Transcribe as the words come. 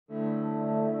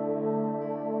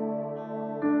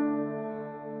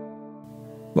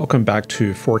Welcome back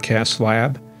to Forecast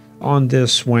Lab. On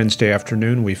this Wednesday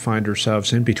afternoon, we find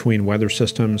ourselves in between weather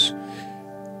systems.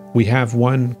 We have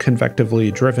one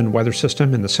convectively driven weather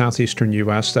system in the southeastern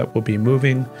U.S. that will be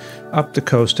moving up the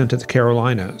coast into the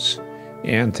Carolinas,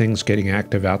 and things getting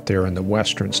active out there in the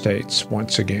western states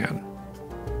once again.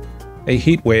 A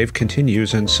heat wave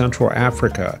continues in Central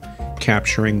Africa,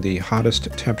 capturing the hottest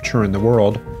temperature in the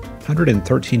world,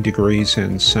 113 degrees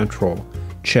in central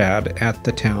Chad at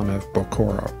the town of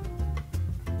Bokoro.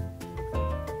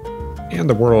 And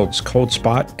the world's cold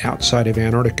spot outside of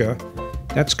Antarctica,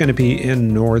 that's going to be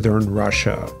in northern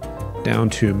Russia, down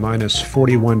to minus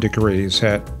 41 degrees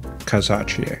at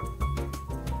Kazachie.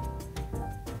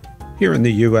 Here in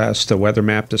the U.S., the weather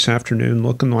map this afternoon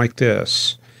looking like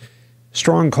this.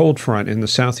 Strong cold front in the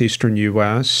southeastern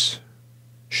U.S.,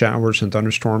 showers and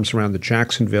thunderstorms around the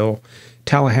Jacksonville,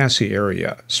 Tallahassee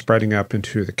area, spreading up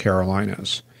into the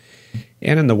Carolinas.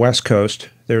 And in the west coast,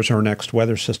 there's our next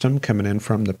weather system coming in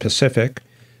from the Pacific.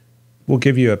 We'll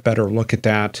give you a better look at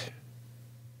that.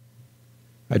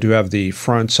 I do have the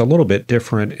fronts a little bit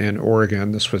different in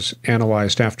Oregon. This was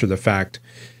analyzed after the fact,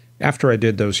 after I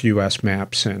did those U.S.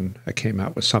 maps, and I came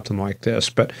out with something like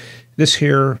this. But this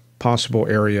here, possible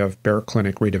area of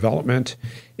baroclinic redevelopment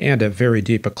and a very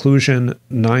deep occlusion,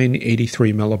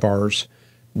 983 millibars,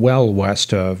 well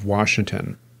west of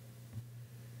Washington.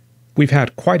 We've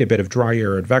had quite a bit of dry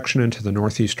air advection into the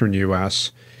northeastern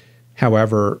U.S.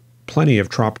 However, plenty of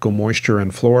tropical moisture in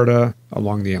Florida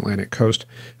along the Atlantic coast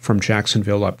from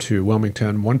Jacksonville up to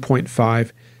Wilmington,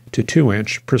 1.5 to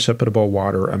 2-inch precipitable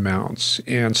water amounts,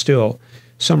 and still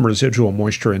some residual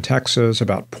moisture in Texas,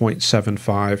 about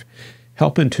 0.75,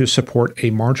 helping to support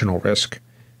a marginal risk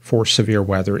for severe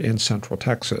weather in central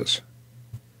Texas.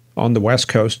 On the west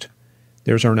coast,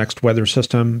 there's our next weather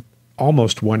system,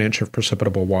 almost 1 inch of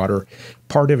precipitable water,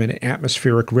 part of an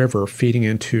atmospheric river feeding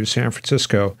into San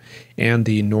Francisco and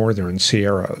the northern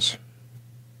Sierras.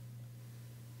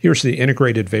 Here's the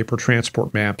integrated vapor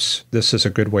transport maps. This is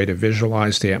a good way to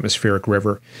visualize the atmospheric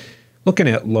river. Looking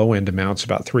at low-end amounts,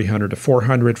 about 300 to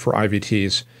 400 for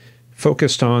IVTs,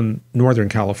 focused on Northern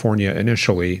California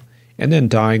initially, and then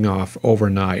dying off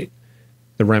overnight.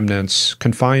 The remnants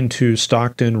confined to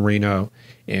Stockton, Reno,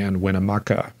 and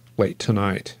Winnemucca late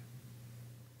tonight.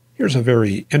 Here's a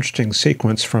very interesting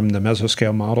sequence from the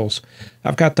mesoscale models.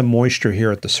 I've got the moisture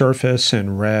here at the surface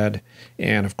in red,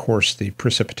 and of course the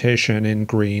precipitation in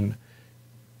green,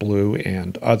 blue,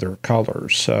 and other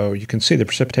colors. So you can see the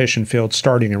precipitation field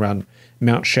starting around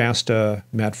Mount Shasta,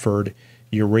 Medford,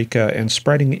 Eureka, and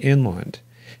spreading inland.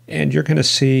 And you're going to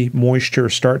see moisture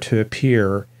start to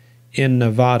appear in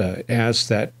Nevada as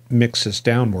that mixes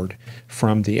downward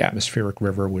from the atmospheric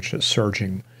river, which is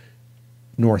surging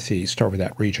northeast over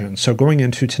that region. So going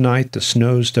into tonight, the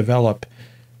snows develop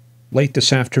late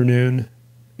this afternoon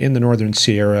in the northern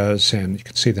Sierras, and you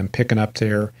can see them picking up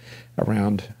there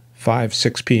around 5,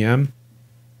 6 p.m.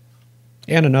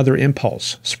 And another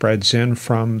impulse spreads in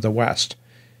from the west.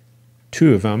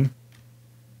 Two of them,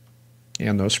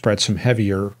 and those spread some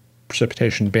heavier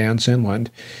precipitation bands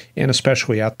inland, and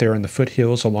especially out there in the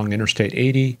foothills along Interstate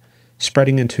 80,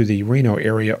 spreading into the Reno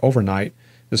area overnight.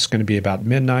 This is going to be about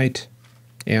midnight,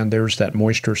 and there's that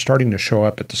moisture starting to show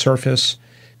up at the surface.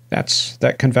 That's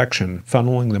that convection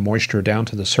funneling the moisture down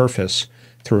to the surface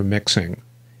through mixing.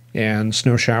 And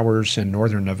snow showers in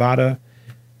northern Nevada,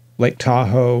 Lake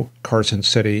Tahoe, Carson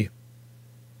City,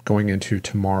 going into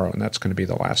tomorrow, and that's going to be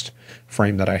the last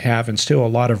frame that I have, and still a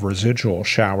lot of residual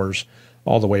showers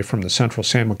all the way from the central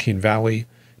San Joaquin Valley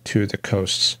to the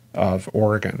coasts of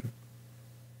Oregon.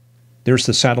 There's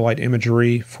the satellite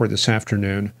imagery for this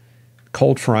afternoon.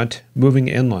 Cold front moving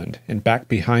inland, and back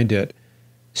behind it,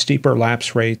 steeper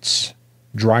lapse rates,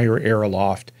 drier air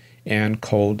aloft, and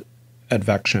cold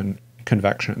advection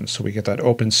convection. So we get that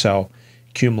open cell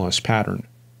cumulus pattern.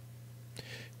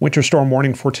 Winter storm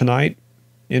warning for tonight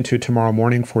into tomorrow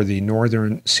morning for the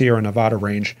northern Sierra Nevada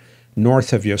range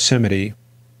north of Yosemite.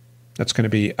 That's going to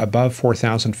be above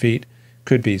 4,000 feet.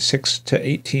 Could be 6 to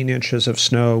 18 inches of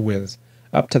snow with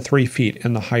up to 3 feet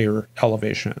in the higher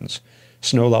elevations.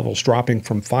 Snow levels dropping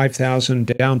from 5,000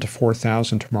 down to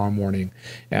 4,000 tomorrow morning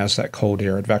as that cold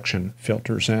air advection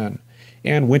filters in.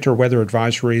 And winter weather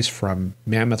advisories from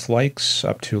Mammoth Lakes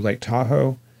up to Lake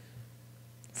Tahoe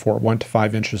for 1 to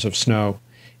 5 inches of snow,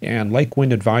 and lake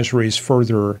wind advisories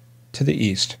further to the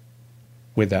east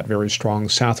with that very strong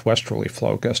southwesterly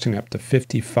flow gusting up to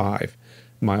 55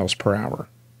 miles per hour.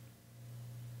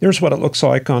 There's what it looks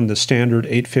like on the standard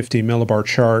 850 millibar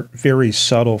chart. Very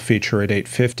subtle feature at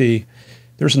 850.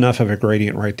 There's enough of a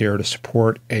gradient right there to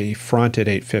support a front at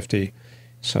 850.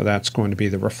 So that's going to be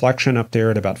the reflection up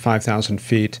there at about 5,000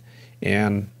 feet,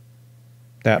 and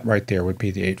that right there would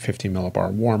be the 850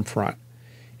 millibar warm front.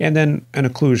 And then an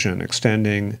occlusion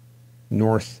extending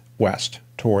northwest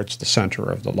towards the center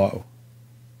of the low.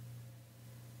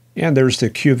 And there's the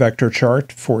Q vector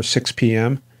chart for 6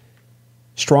 p.m.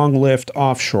 Strong lift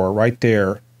offshore right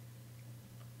there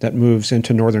that moves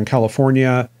into Northern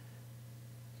California,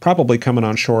 probably coming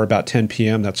on shore about 10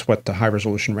 p.m. That's what the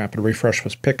high-resolution rapid refresh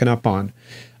was picking up on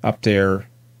up there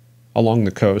along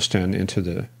the coast and into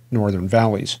the northern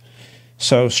valleys.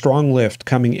 So strong lift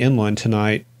coming inland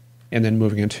tonight and then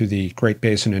moving into the Great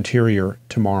Basin interior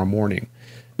tomorrow morning.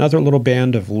 Another little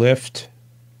band of lift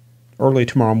early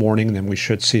tomorrow morning, and then we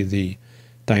should see the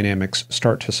dynamics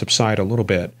start to subside a little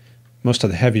bit. Most of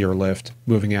the heavier lift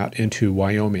moving out into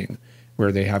Wyoming,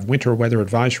 where they have winter weather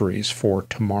advisories for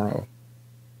tomorrow.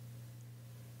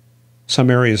 Some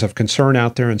areas of concern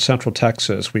out there in central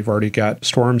Texas. We've already got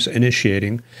storms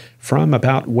initiating from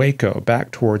about Waco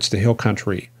back towards the hill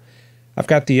country. I've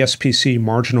got the SPC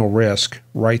marginal risk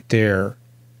right there.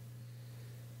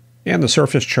 And the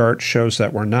surface chart shows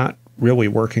that we're not really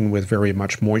working with very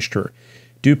much moisture.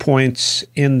 Dew points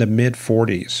in the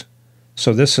mid-40s.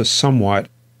 So this is somewhat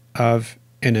of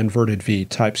an inverted V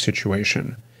type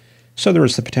situation. So there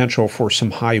is the potential for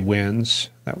some high winds.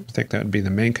 I think that would be the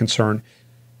main concern.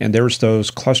 And there's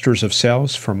those clusters of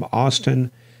cells from Austin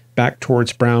back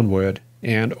towards Brownwood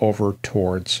and over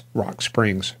towards Rock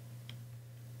Springs.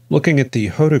 Looking at the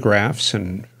photographs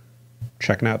and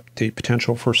checking out the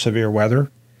potential for severe weather,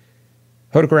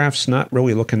 photographs not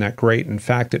really looking that great. In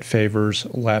fact, it favors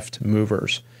left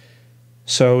movers.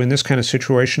 So in this kind of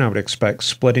situation, I would expect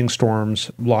splitting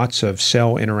storms, lots of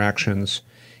cell interactions,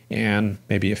 and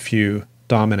maybe a few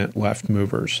dominant left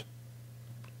movers.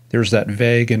 There's that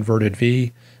vague inverted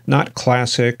V, not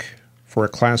classic. For a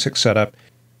classic setup,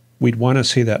 we'd want to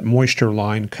see that moisture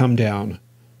line come down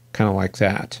kind of like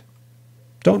that.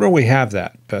 Don't really have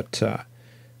that, but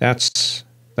that's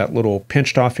that little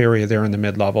pinched off area there in the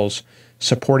mid-levels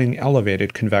supporting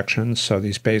elevated convection, so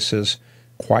these bases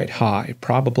quite high,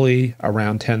 probably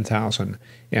around 10,000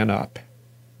 and up.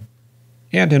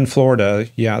 And in Florida,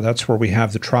 yeah, that's where we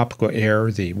have the tropical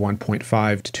air, the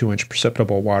 1.5 to 2 inch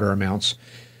precipitable water amounts,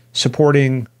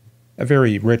 supporting a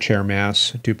very rich air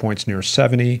mass, dew points near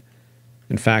 70,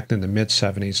 in fact in the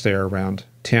mid-70s there around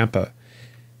Tampa.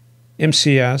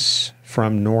 MCS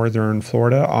from northern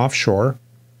Florida offshore,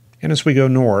 and as we go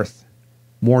north,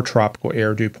 more tropical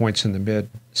air, dew points in the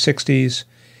mid-60s,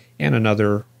 and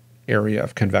another area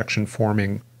of convection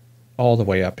forming all the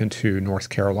way up into North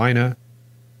Carolina.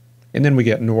 And then we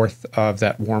get north of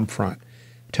that warm front.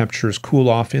 Temperatures cool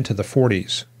off into the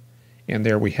 40s, and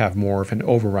there we have more of an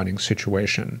overrunning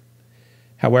situation.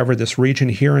 However, this region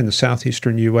here in the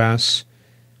southeastern U.S.,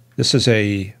 this is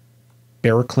a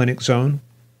baroclinic zone.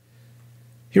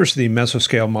 Here's the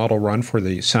mesoscale model run for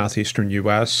the southeastern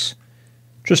U.S.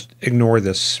 Just ignore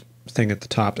this thing at the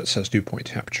top that says dew point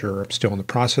temperature. I'm still in the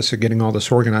process of getting all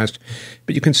this organized.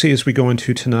 But you can see as we go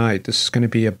into tonight, this is going to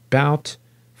be about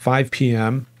 5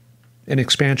 p.m., an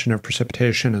expansion of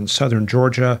precipitation in southern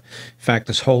Georgia. In fact,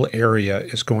 this whole area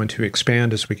is going to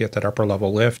expand as we get that upper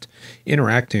level lift,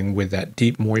 interacting with that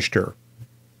deep moisture.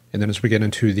 And then as we get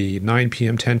into the 9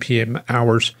 p.m., 10 p.m.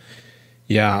 hours,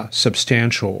 yeah,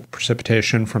 substantial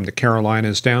precipitation from the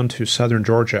Carolinas down to southern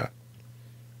Georgia.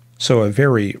 So a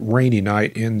very rainy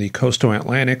night in the coastal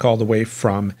Atlantic, all the way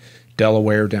from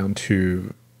Delaware down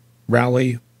to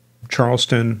Raleigh,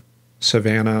 Charleston,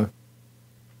 Savannah,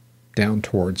 down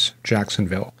towards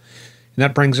Jacksonville. And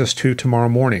that brings us to tomorrow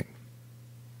morning.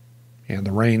 And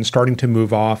the rain starting to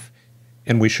move off,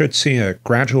 and we should see a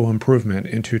gradual improvement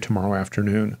into tomorrow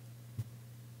afternoon.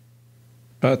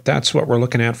 But that's what we're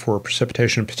looking at for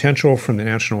precipitation potential from the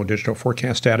National Digital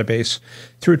Forecast Database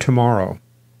through tomorrow.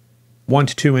 1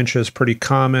 to 2 inches pretty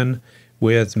common,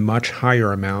 with much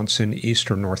higher amounts in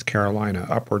eastern North Carolina,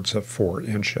 upwards of 4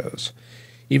 inches.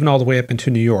 Even all the way up into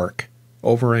New York,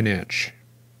 over an inch.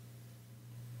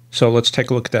 So let's take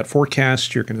a look at that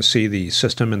forecast. You're going to see the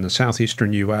system in the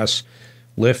southeastern U.S.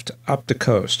 lift up the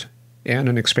coast and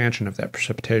an expansion of that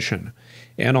precipitation.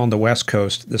 And on the west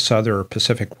coast, this other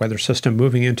Pacific weather system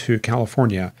moving into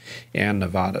California and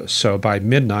Nevada. So by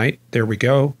midnight, there we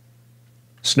go.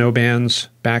 Snow bands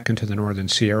back into the northern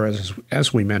Sierras,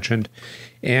 as we mentioned,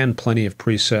 and plenty of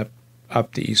precip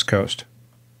up the east coast.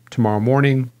 Tomorrow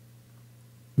morning,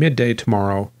 midday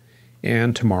tomorrow,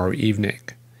 and tomorrow evening.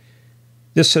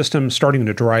 This system starting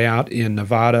to dry out in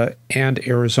Nevada and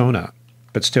Arizona,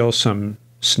 but still some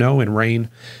snow and rain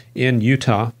in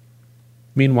Utah.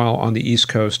 Meanwhile, on the east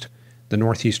coast, the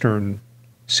northeastern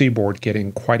seaboard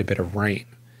getting quite a bit of rain.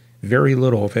 very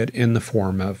little of it in the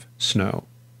form of snow.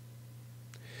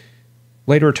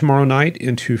 Later tomorrow night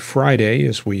into Friday,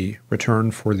 as we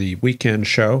return for the weekend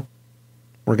show,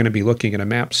 we're going to be looking at a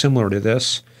map similar to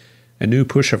this, a new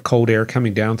push of cold air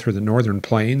coming down through the northern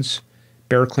plains,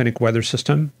 Bear Clinic weather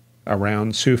system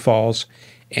around Sioux Falls,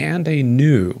 and a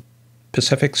new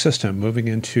Pacific system moving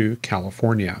into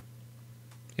California.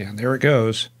 And there it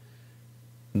goes.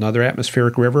 Another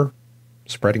atmospheric river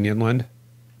spreading inland,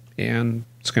 and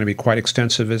it's going to be quite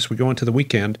extensive as we go into the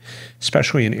weekend,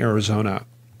 especially in Arizona.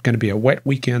 Going to be a wet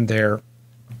weekend there,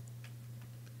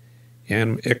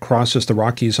 and it crosses the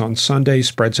Rockies on Sunday,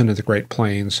 spreads into the Great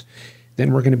Plains.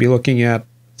 Then we're going to be looking at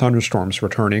thunderstorms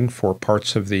returning for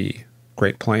parts of the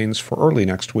Great Plains for early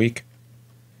next week.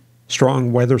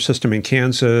 Strong weather system in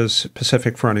Kansas,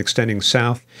 Pacific front extending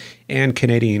south, and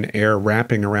Canadian air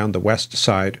wrapping around the west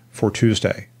side for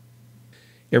Tuesday.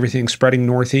 Everything spreading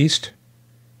northeast.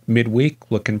 Midweek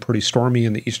looking pretty stormy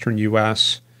in the eastern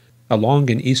U.S.,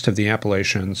 along and east of the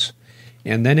Appalachians,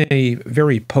 and then a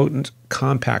very potent,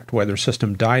 compact weather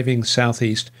system diving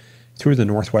southeast through the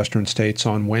northwestern states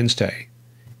on Wednesday.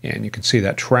 And you can see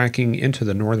that tracking into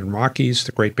the northern Rockies,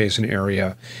 the Great Basin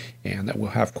area, and that will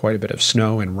have quite a bit of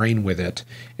snow and rain with it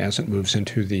as it moves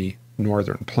into the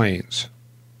northern plains.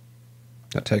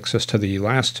 That takes us to the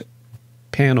last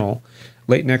panel.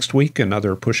 Late next week,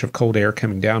 another push of cold air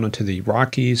coming down into the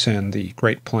Rockies and the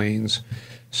Great Plains,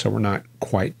 so we're not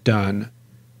quite done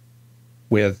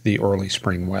with the early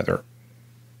spring weather.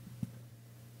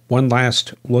 One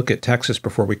last look at Texas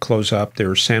before we close up.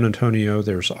 There's San Antonio,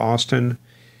 there's Austin,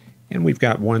 and we've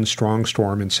got one strong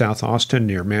storm in South Austin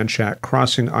near Manchac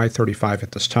crossing I-35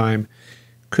 at this time.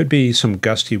 Could be some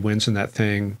gusty winds in that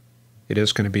thing. It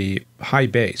is going to be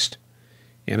high-based.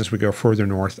 And as we go further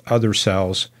north, other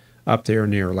cells up there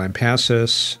near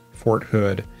Lampasas, Fort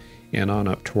Hood, and on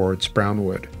up towards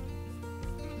Brownwood.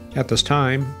 At this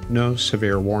time, no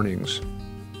severe warnings.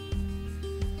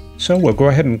 So we'll go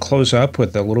ahead and close up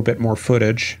with a little bit more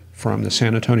footage from the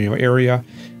San Antonio area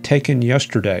taken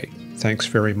yesterday. Thanks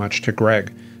very much to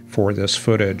Greg for this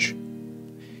footage.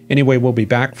 Anyway, we'll be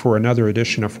back for another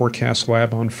edition of Forecast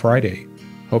Lab on Friday.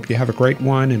 Hope you have a great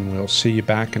one, and we'll see you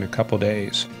back in a couple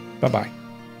days. Bye-bye.